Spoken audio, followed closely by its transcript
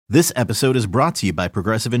This episode is brought to you by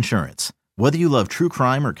Progressive Insurance. Whether you love true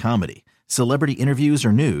crime or comedy, celebrity interviews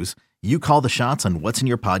or news, you call the shots on what's in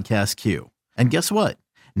your podcast queue. And guess what?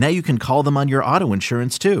 Now you can call them on your auto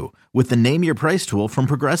insurance too with the Name Your Price tool from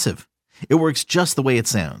Progressive. It works just the way it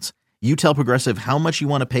sounds. You tell Progressive how much you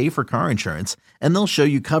want to pay for car insurance, and they'll show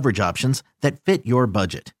you coverage options that fit your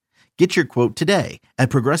budget. Get your quote today at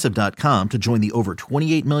Progressive.com to join the over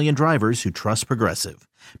 28 million drivers who trust Progressive.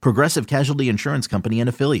 Progressive Casualty Insurance Company and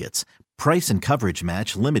Affiliates. Price and coverage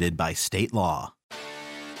match limited by state law.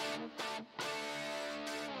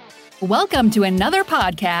 Welcome to another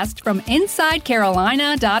podcast from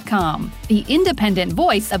InsideCarolina.com, the independent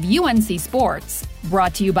voice of UNC Sports.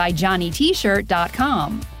 Brought to you by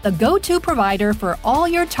JohnnyT-shirt.com, the go-to provider for all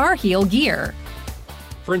your Tar Heel gear.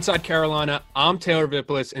 For Inside Carolina, I'm Taylor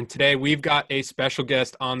Vippolis, and today we've got a special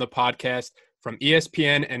guest on the podcast from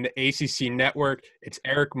ESPN and the ACC Network. It's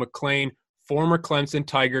Eric McLean, former Clemson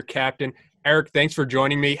Tiger captain. Eric, thanks for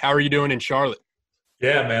joining me. How are you doing in Charlotte?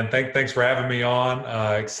 Yeah, man. Thanks for having me on.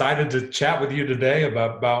 Excited to chat with you today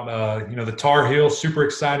about the Tar Heels. Super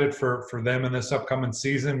excited for them in this upcoming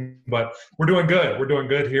season. But we're doing good. We're doing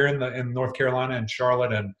good here in North Carolina and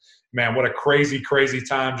Charlotte. And man, what a crazy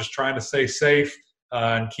time. Just trying to stay safe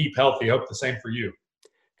and keep healthy. Hope the same for you.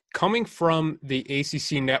 Coming from the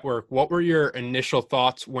ACC Network, what were your initial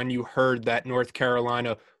thoughts when you heard that North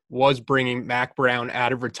Carolina was bringing Mack Brown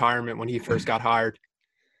out of retirement when he first got hired?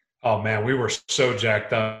 Oh, man, we were so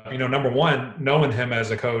jacked up. Number one, knowing him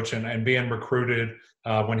as a coach and being recruited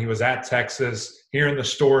when he was at Texas, hearing the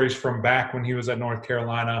stories from back when he was at North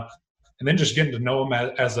Carolina, and then just getting to know him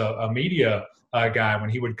as a media guy when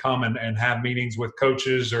he would come and have meetings with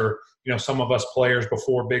coaches or, some of us players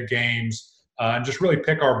before big games and just really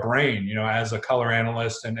pick our brain, as a color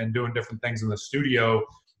analyst and doing different things in the studio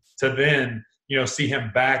to then, see him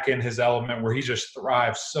back in his element where he just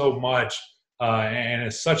thrives so much. And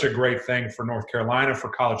it's such a great thing for North Carolina, for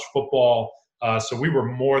college football. So we were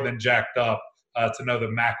more than jacked up to know that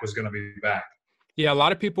Mack was going to be back. Yeah, a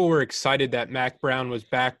lot of people were excited that Mack Brown was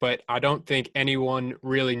back, but I don't think anyone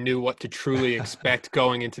really knew what to truly expect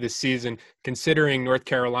going into the season, considering North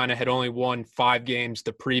Carolina had only won 5 games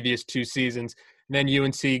the previous 2 seasons. And then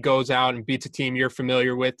UNC goes out and beats a team you're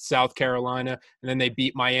familiar with, South Carolina, and then they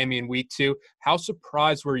beat Miami in week 2. How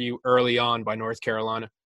surprised were you early on by North Carolina?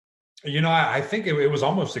 I think it was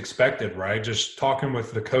almost expected, right? Just talking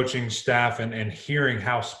with the coaching staff and hearing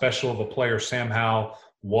how special the player Sam Howell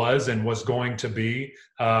was and was going to be.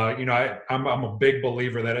 I'm a big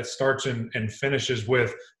believer that it starts and finishes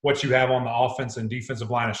with what you have on the offense and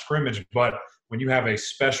defensive line of scrimmage. But when you have a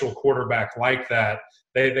special quarterback like that,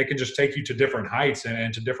 they can just take you to different heights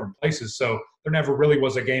and to different places. So there never really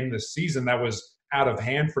was a game this season that was out of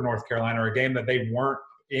hand for North Carolina or a game that they weren't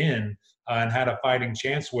in and had a fighting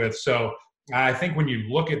chance with. So I think when you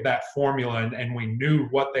look at that formula and we knew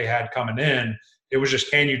what they had coming in, it was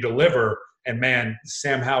just, can you deliver? And man,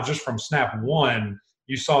 Sam Howell, just from snap one,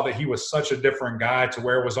 you saw that he was such a different guy to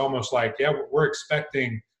where it was almost like, yeah, we're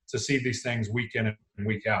expecting to see these things week in and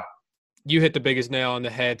week out. You hit the biggest nail on the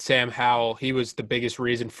head. Sam Howell, he was the biggest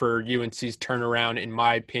reason for UNC's turnaround, in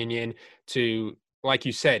my opinion, to, like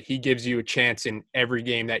you said, he gives you a chance in every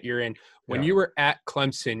game that you're in. When you were at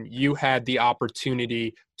Clemson, you had the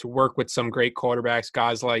opportunity to work with some great quarterbacks,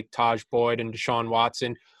 guys like Taj Boyd and Deshaun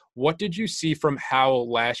Watson. What did you see from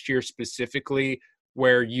Howell last year specifically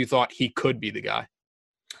where you thought he could be the guy?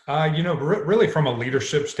 Really from a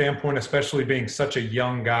leadership standpoint, especially being such a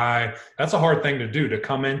young guy, that's a hard thing to do, to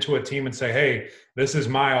come into a team and say, hey, this is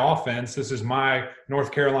my offense. This is my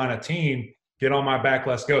North Carolina team. Get on my back.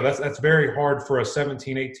 Let's go. That's very hard for a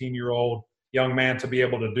 17, 18-year-old young man to be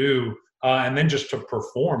able to do. And then just to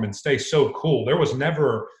perform and stay so cool. There was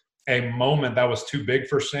never a moment that was too big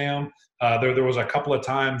for Sam. There was a couple of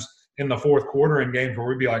times in the fourth quarter in games where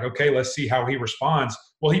we'd be like, okay, let's see how he responds.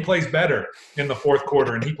 Well, he plays better in the fourth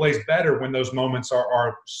quarter, and he plays better when those moments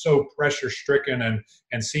are so pressure-stricken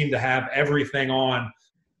and seem to have everything on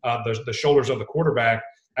the shoulders of the quarterback.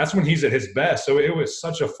 That's when he's at his best. So it was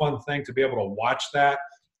such a fun thing to be able to watch that,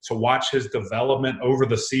 to watch his development over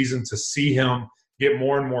the season, to see him get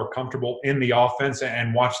more and more comfortable in the offense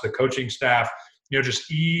and watch the coaching staff,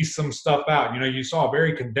 just ease some stuff out. You saw a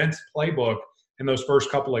very condensed playbook in those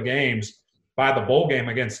first couple of games. By the bowl game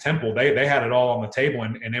against Temple, they had it all on the table,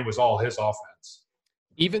 and it was all his offense.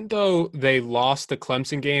 Even though they lost the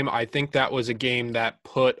Clemson game, I think that was a game that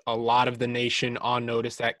put a lot of the nation on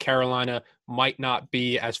notice that Carolina might not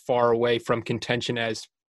be as far away from contention as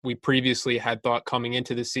we previously had thought coming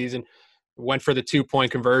into the season. went for the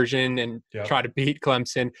 2-point conversion and Yep. try to beat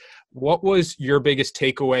Clemson. What was your biggest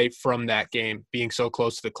takeaway from that game, being so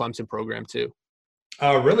close to the Clemson program too?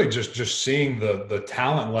 Really just seeing the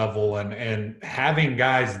talent level and having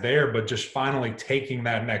guys there, but just finally taking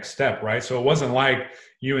that next step, right? So it wasn't like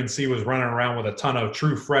UNC was running around with a ton of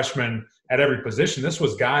true freshmen at every position. This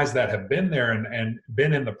was guys that have been there and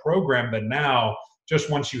been in the program that now, just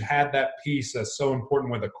once you had that piece that's so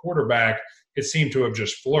important with a quarterback, it seemed to have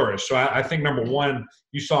just flourished. So I think, number one,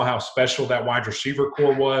 you saw how special that wide receiver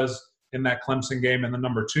core was in that Clemson game. And then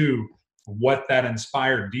number two, what that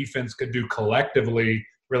inspired defense could do collectively,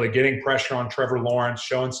 really getting pressure on Trevor Lawrence,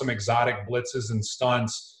 showing some exotic blitzes and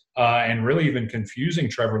stunts, and really even confusing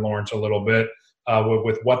Trevor Lawrence a little bit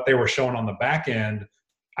with what they were showing on the back end.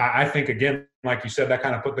 I think, again, like you said, that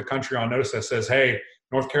kind of put the country on notice that says, hey,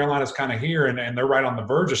 North Carolina's kind of here and they're right on the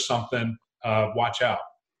verge of something. Watch out.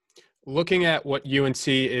 Looking at what UNC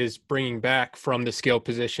is bringing back from the skill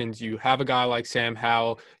positions, you have a guy like Sam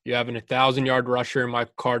Howell. You have an 1,000-yard rusher in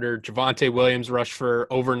Michael Carter. Javonte Williams rushed for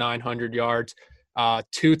over 900 yards.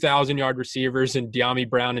 2,000-yard receivers and Mack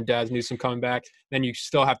Brown and Daz Newsome coming back. Then you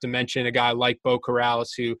still have to mention a guy like Bo Corrales,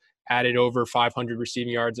 who added over 500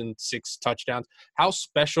 receiving yards and 6 touchdowns. How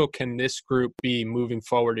special can this group be moving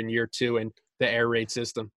forward in year 2 in the air raid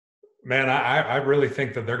system? Man, I really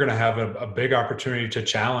think that they're going to have a big opportunity to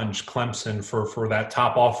challenge Clemson for that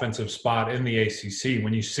top offensive spot in the ACC.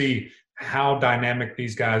 When you see how dynamic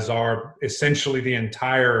these guys are, essentially the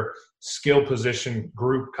entire skill position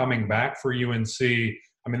group coming back for UNC.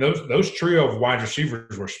 I mean, those trio of wide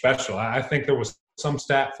receivers were special. I think there was some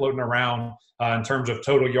stat floating around in terms of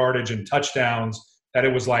total yardage and touchdowns that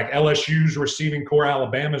it was like LSU's receiving core,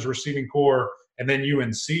 Alabama's receiving core, and then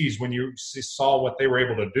UNC's, when you saw what they were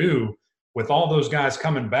able to do with all those guys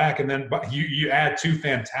coming back. And then you add 2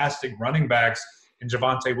 fantastic running backs in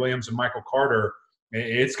Javonte Williams and Michael Carter,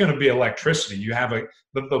 it's going to be electricity. You have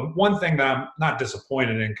the one thing that I'm not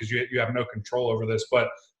disappointed in, because you have no control over this, but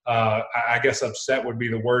I guess upset would be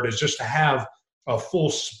the word, is just to have a full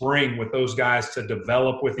spring with those guys to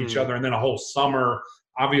develop with each other, and then a whole summer.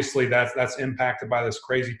 Obviously, that's impacted by this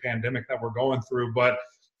crazy pandemic that we're going through, but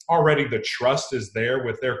already the trust is there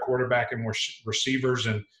with their quarterback and receivers,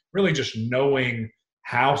 and really just knowing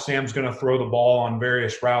how Sam's going to throw the ball on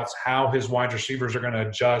various routes, how his wide receivers are going to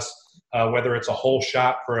adjust, whether it's a hole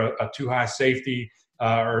shot for a too-high safety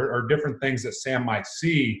or different things that Sam might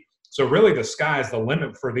see. So really the sky's the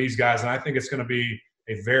limit for these guys, and I think it's going to be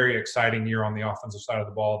a very exciting year on the offensive side of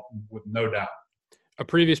the ball, with no doubt. A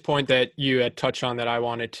previous point that you had touched on that I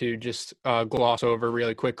wanted to just gloss over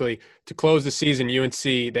really quickly. To close the season,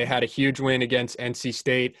 UNC, they had a huge win against NC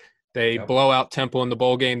State. They blow out Temple in the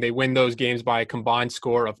bowl game. They win those games by a combined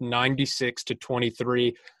score of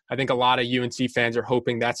 96-23. I think a lot of UNC fans are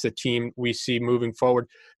hoping that's the team we see moving forward.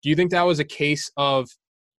 Do you think that was a case of,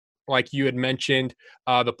 like you had mentioned,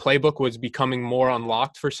 the playbook was becoming more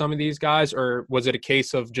unlocked for some of these guys, or was it a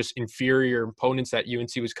case of just inferior opponents that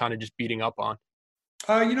UNC was kind of just beating up on?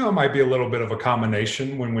 It might be a little bit of a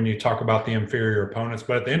combination when you talk about the inferior opponents,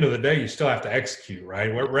 but at the end of the day, you still have to execute,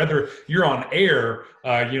 right? Whether you're on air,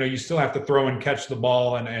 you still have to throw and catch the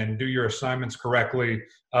ball and do your assignments correctly.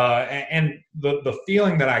 And the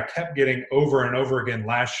feeling that I kept getting over and over again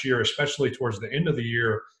last year, especially towards the end of the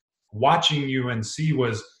year, watching UNC,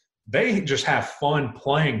 was they just have fun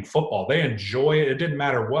playing football. They enjoy it. It didn't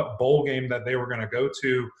matter what bowl game that they were going to go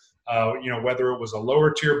to, whether it was a lower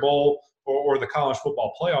tier bowl or the college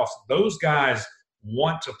football playoffs. Those guys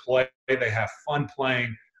want to play. They have fun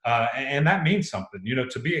playing, and that means something.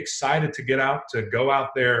 To be excited to go out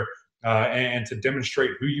there and to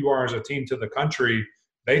demonstrate who you are as a team to the country.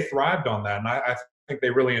 They thrived on that, and I think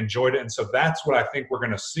they really enjoyed it. And so that's what I think we're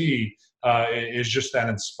going to see is just that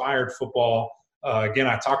inspired football. Again,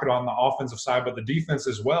 I talk it on the offensive side, but the defense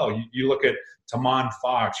as well. You look at Tamon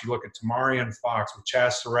Fox, you look at Tamarian Fox with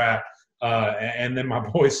Chaz Surratt, and then my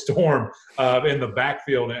boy Storm in the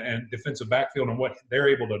backfield and defensive backfield, and what they're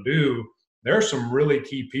able to do. There are some really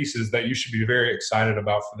key pieces that you should be very excited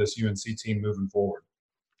about for this UNC team moving forward.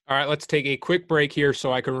 All right, let's take a quick break here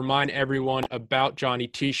so I can remind everyone about Johnny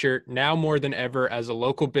T-Shirt. Now more than ever, as a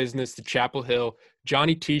local business to Chapel Hill,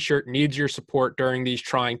 Johnny T-Shirt needs your support during these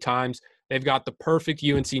trying times. They've got the perfect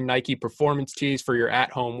UNC Nike performance tees for your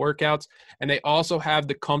at-home workouts, and they also have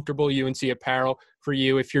the comfortable UNC apparel for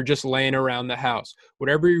you if you're just laying around the house.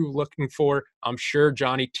 Whatever you're looking for, I'm sure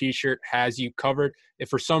Johnny T-Shirt has you covered. If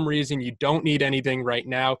for some reason you don't need anything right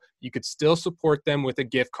now, you could still support them with a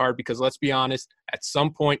gift card, because let's be honest, at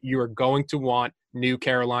some point you are going to want new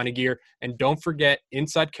Carolina gear. And don't forget,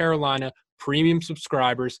 Inside Carolina premium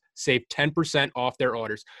subscribers save 10% off their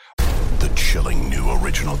orders. The The chilling new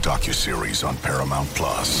original docuseries on Paramount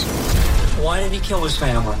Plus. Why did he kill his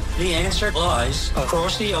family? The answer lies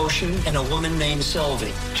across the ocean in a woman named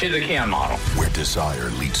Sylvie. She's a Can model. Where desire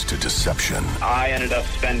leads to deception. I ended up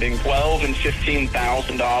spending $12,000 and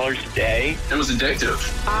 $15,000 a day. It was addictive.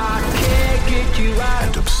 I can't get you out.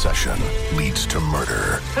 And obsession leads to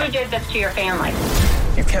murder. Who did this to your family?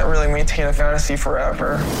 You can't really maintain a fantasy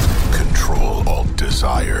forever. Control Alt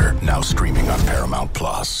Desire. Now streaming on Paramount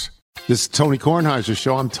Plus. This is Tony Kornheiser's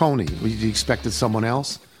show. I'm Tony. You expected someone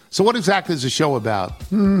else? So what exactly is the show about?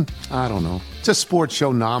 I don't know. It's a sports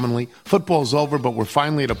show nominally. Football's over, but we're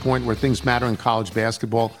finally at a point where things matter in college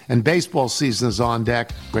basketball, and baseball season is on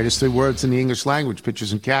deck. Greatest 3 words in the English language,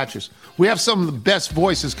 pitchers and catchers. We have some of the best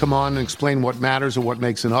voices come on and explain what matters or what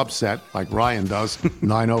makes an upset, like Ryan does,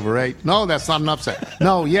 9/8. No, that's not an upset.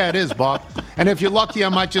 No, yeah, it is, Bob. And if you're lucky, I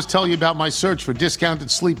might just tell you about my search for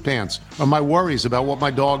discounted sleep pants or my worries about what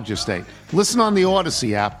my dog just ate. Listen on the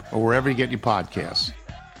Odyssey app or wherever you get your podcasts.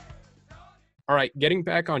 All right, getting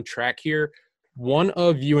back on track here, one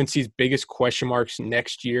of UNC's biggest question marks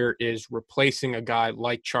next year is replacing a guy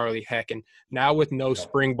like Charlie Heck. And now with no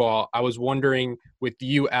spring ball, I was wondering, with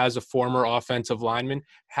you as a former offensive lineman,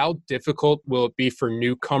 how difficult will it be for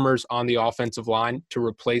newcomers on the offensive line to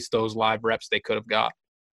replace those live reps they could have got?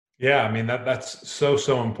 Yeah, I mean, that's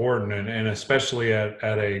so important, and especially at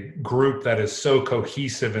a group that is so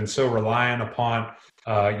cohesive and so reliant upon,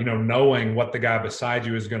 knowing what the guy beside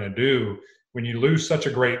you is going to do. When you lose such a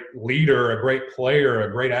great leader, a great player,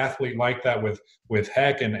 a great athlete like that with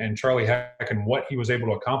Heck and Charlie Heck and what he was able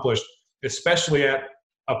to accomplish, especially at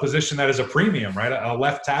a position that is a premium, right? A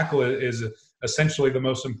left tackle is essentially the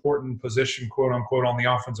most important position, quote unquote, on the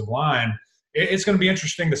offensive line. It's going to be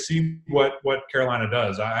interesting to see what Carolina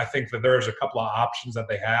does. I think that there's a couple of options that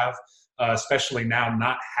they have, especially now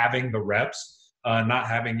not having the reps, not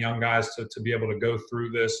having young guys to be able to go through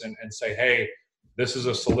this and say, hey, this is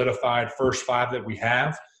a solidified first 5 that we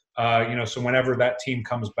have. So whenever that team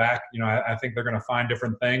comes back, I think they're going to find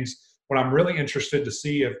different things. What I'm really interested to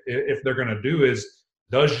see if they're going to do is,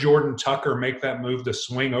 does Jordan Tucker make that move to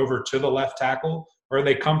swing over to the left tackle? Or are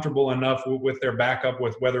they comfortable enough with their backup,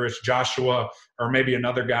 with whether it's Joshua or maybe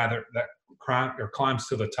another guy that climbs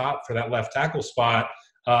to the top for that left tackle spot,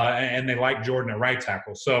 and they like Jordan at right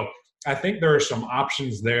tackle? So I think there are some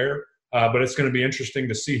options there. But it's going to be interesting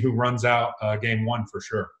to see who runs out game 1 for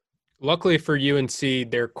sure. Luckily for UNC,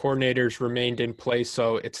 their coordinators remained in place,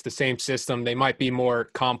 so it's the same system. They might be more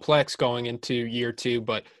complex going into year 2,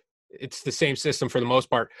 but it's the same system for the most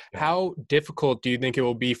part. How difficult do you think it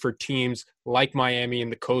will be for teams like Miami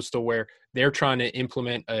and the Coastal, where they're trying to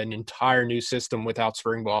implement an entire new system without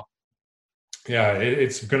spring ball? Yeah,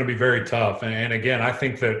 it's going to be very tough. And again, I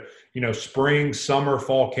think that, spring, summer,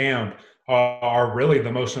 fall camp are really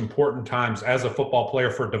the most important times as a football player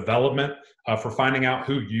for development, for finding out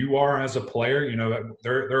who you are as a player.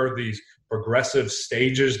 There are these progressive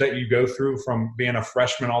stages that you go through from being a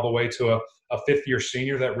freshman all the way to a fifth-year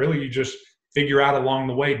senior that really you just figure out along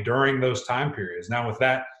the way during those time periods. Now, with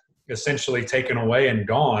that essentially taken away and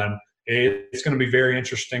gone, it's going to be very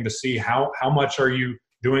interesting to see how much are you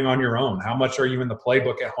doing on your own? How much are you in the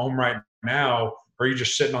playbook at home right now? Or are you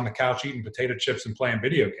just sitting on the couch eating potato chips and playing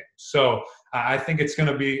video games? So I think it's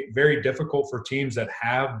going to be very difficult for teams that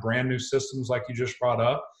have brand new systems like you just brought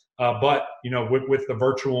up. But, with the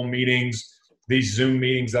virtual meetings, these Zoom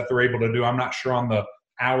meetings that they're able to do, I'm not sure on the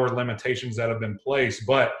hour limitations that have been placed,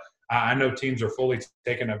 but I know teams are fully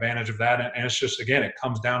taking advantage of that. And it's just, again, it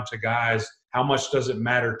comes down to guys, how much does it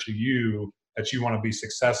matter to you that you want to be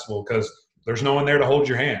successful? Because there's no one there to hold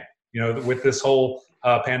your hand. With this whole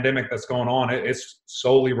pandemic that's going on, it's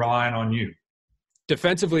solely relying on you.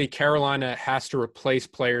 Defensively, Carolina has to replace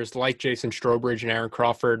players like Jason Strobridge and Aaron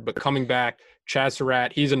Crawford, but coming back, Chaz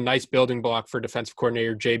Surratt, he's a nice building block for defensive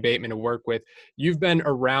coordinator Jay Bateman to work with. You've been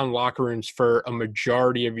around locker rooms for a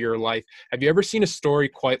majority of your life. Have you ever seen a story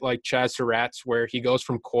quite like Chaz Surratt's, where he goes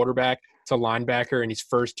from quarterback to linebacker and he's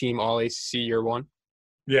first team All-ACC year 1?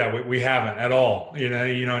 Yeah, we haven't at all.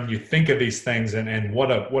 And you think of these things and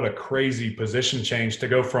what a crazy position change to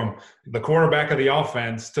go from the quarterback of the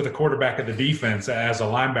offense to the quarterback of the defense as a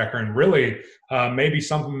linebacker, and really maybe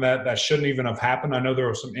something that shouldn't even have happened. I know there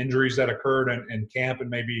were some injuries that occurred in camp and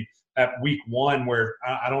maybe at week 1 where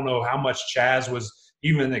I don't know how much Chaz was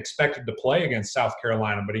even expected to play against South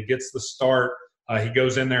Carolina, but he gets the start. He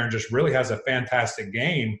goes in there and just really has a fantastic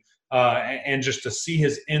game. And just to see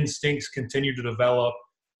his instincts continue to develop,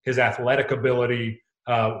 his athletic ability,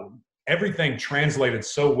 everything translated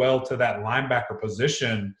so well to that linebacker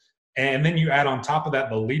position. And then you add on top of that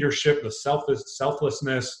the leadership, the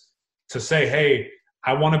selflessness to say, hey,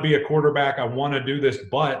 I want to be a quarterback. I want to do this,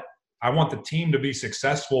 but I want the team to be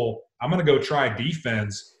successful. I'm going to go try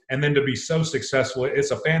defense, and then to be so successful.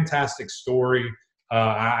 It's a fantastic story.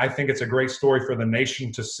 I think it's a great story for the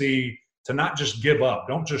nation to see, to not just give up.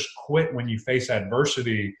 Don't just quit when you face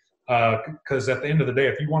adversity, because at the end of the day,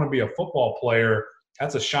 if you want to be a football player,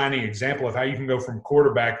 that's a shining example of how you can go from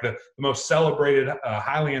quarterback, the most celebrated,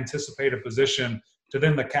 highly anticipated position, to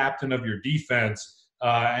then the captain of your defense.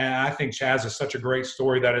 And I think Chaz is such a great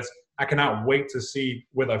story that I cannot wait to see,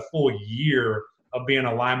 with a full year of being a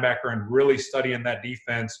linebacker and really studying that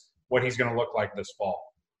defense, what he's going to look like this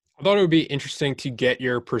fall. I thought it would be interesting to get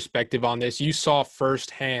your perspective on this. You saw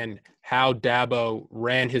firsthand how Dabo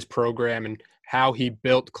ran his program and how he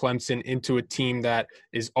built Clemson into a team that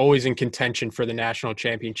is always in contention for the national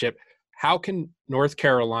championship. How can North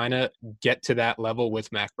Carolina get to that level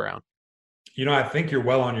with Mack Brown? I think you're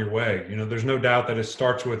well on your way. There's no doubt that it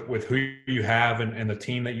starts with who you have and the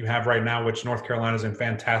team that you have right now, which North Carolina's in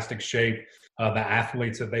fantastic shape. The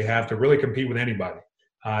athletes that they have to really compete with anybody.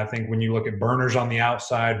 I think when you look at burners on the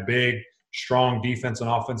outside, big, strong defense and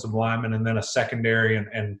offensive linemen, and then a secondary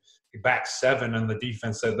and back seven in the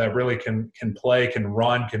defense that really can play, can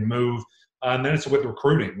run, can move. And then it's with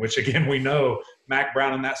recruiting, which, again, we know Mack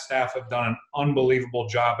Brown and that staff have done an unbelievable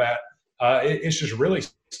job at. It's just really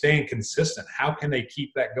staying consistent. How can they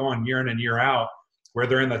keep that going year in and year out where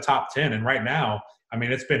they're in the top 10? And right now,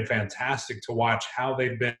 it's been fantastic to watch how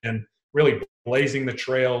they've been really blazing the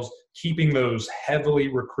trails, keeping those highly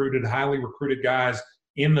recruited guys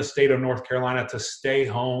in the state of North Carolina to stay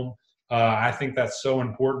home. I think that's so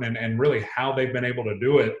important, and really how they've been able to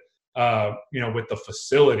do it, with the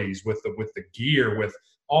facilities, with the gear, with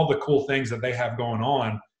all the cool things that they have going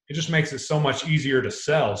on. It just makes it so much easier to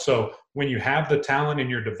sell. So when you have the talent and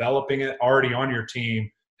you're developing it already on your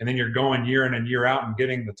team, and then you're going year in and year out and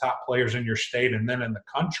getting the top players in your state and then in the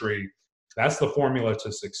country, that's the formula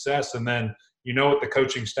to success. And then what the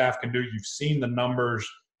coaching staff can do. You've seen the numbers,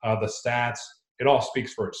 the stats. It all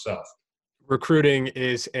speaks for itself. Recruiting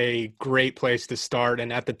is a great place to start.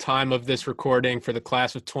 And at the time of this recording for the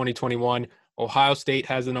class of 2021, Ohio State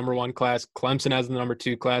has the number 1 class, Clemson has the number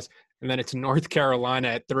 2 class, and then it's North Carolina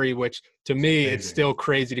at 3, which to me, it's still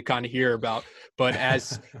crazy to kind of hear about. But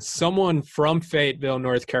as someone from Fayetteville,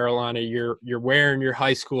 North Carolina, you're wearing your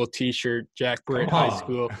high school T-shirt, Jack Britt High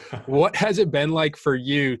School. What has it been like for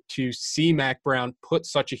you to see Mack Brown put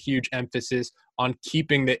such a huge emphasis on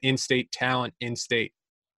keeping the in-state talent in-state?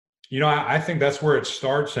 I think that's where it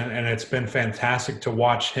starts, and it's been fantastic to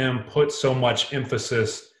watch him put so much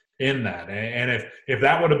emphasis in that. And if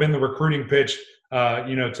that would have been the recruiting pitch,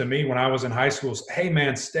 to me when I was in high school, hey,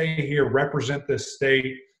 man, stay here, represent this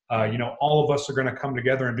state. All of us are going to come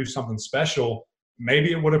together and do something special.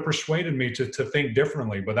 Maybe it would have persuaded me to think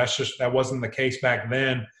differently, but that wasn't the case back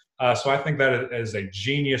then. So I think that is a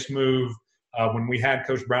genius move. When we had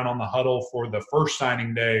Coach Brown on the huddle for the first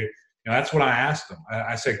signing day, that's what I asked him.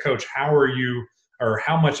 I said, Coach, how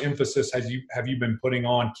much emphasis have you been putting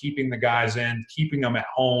on keeping the guys in, keeping them at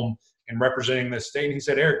home, and representing this state? And he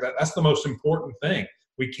said, Eric, that's the most important thing.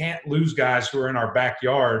 We can't lose guys who are in our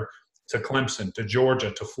backyard to Clemson, to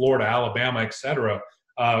Georgia, to Florida, Alabama, et cetera.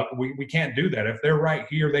 We can't do that. If they're right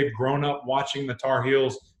here, they've grown up watching the Tar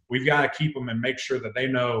Heels, we've got to keep them and make sure that they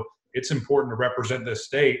know it's important to represent this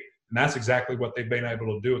state. And that's exactly what they've been able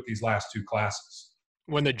to do with these last 2 classes.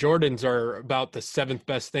 When the Jordans are about the 7th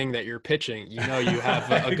best thing that you're pitching, you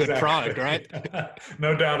have a good product, right?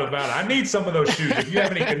 No doubt about it. I need some of those shoes. If you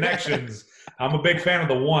have any connections, I'm a big fan of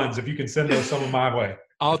the ones. If you can send those some of my way.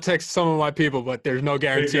 I'll text some of my people, but there's no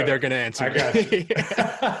guarantee they're going to answer. I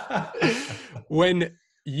got you. When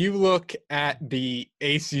you look at the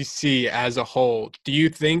ACC as a whole, do you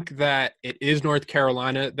think that it is North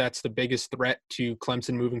Carolina that's the biggest threat to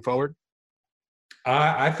Clemson moving forward?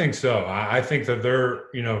 I think so. I think that they're,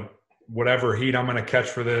 whatever heat I'm going to catch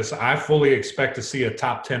for this, I fully expect to see a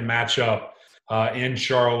top 10 matchup in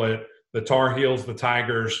Charlotte, the Tar Heels, the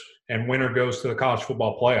Tigers, and winner goes to the college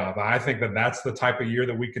football playoff. I think that that's the type of year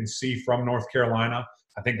that we can see from North Carolina.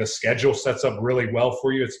 I think the schedule sets up really well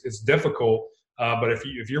for you. It's difficult, but if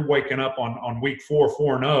you're waking up on week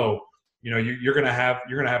 4-0, you're going to have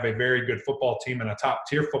a very good football team and a top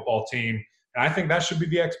tier football team. And I think that should be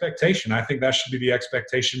the expectation. I think that should be the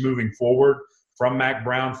expectation moving forward from Mack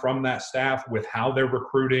Brown, from that staff, with how they're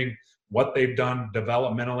recruiting, what they've done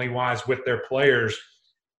developmentally wise with their players,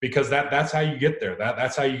 because that's how you get there.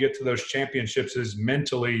 That's how you get to those championships, is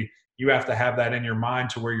mentally you have to have that in your mind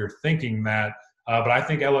to where you're thinking that. But I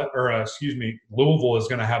think Louisville is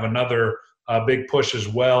going to have another big push as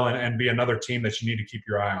well, and be another team that you need to keep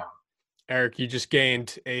your eye on. Eric, you just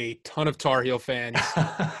gained a ton of Tar Heel fans.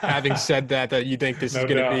 Having said that you think this is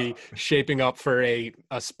going to be shaping up for a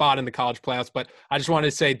spot in the college playoffs. But I just wanted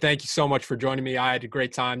to say thank you so much for joining me. I had a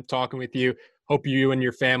great time talking with you. Hope you and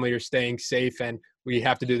your family are staying safe, and we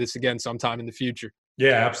have to do this again sometime in the future.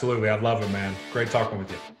 Yeah, absolutely. I'd love it, man. Great talking with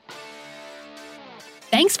you.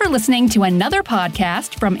 Thanks for listening to another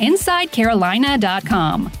podcast from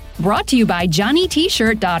InsideCarolina.com. Brought to you by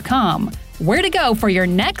JohnnyT-shirt.com. Where to go for your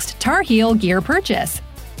next Tar Heel gear purchase.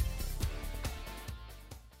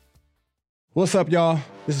 What's up, y'all?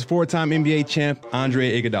 This is four-time NBA champ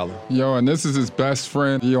Andre Iguodala. Yo, and this is his best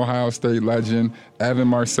friend, the Ohio State legend, Evan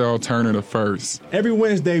Marcel Turner I. Every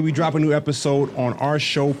Wednesday, we drop a new episode on our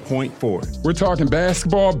show, Point Forward. We're talking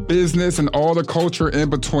basketball, business, and all the culture in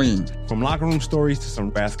between. From locker room stories to some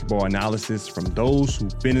basketball analysis from those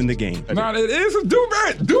who've been in the game. Nah, it is a dude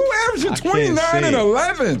averaging 29 and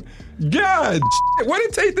 11. God, what did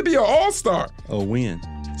it take to be an all-star? A win.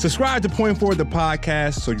 Subscribe to Point Forward, the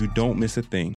podcast, so you don't miss a thing.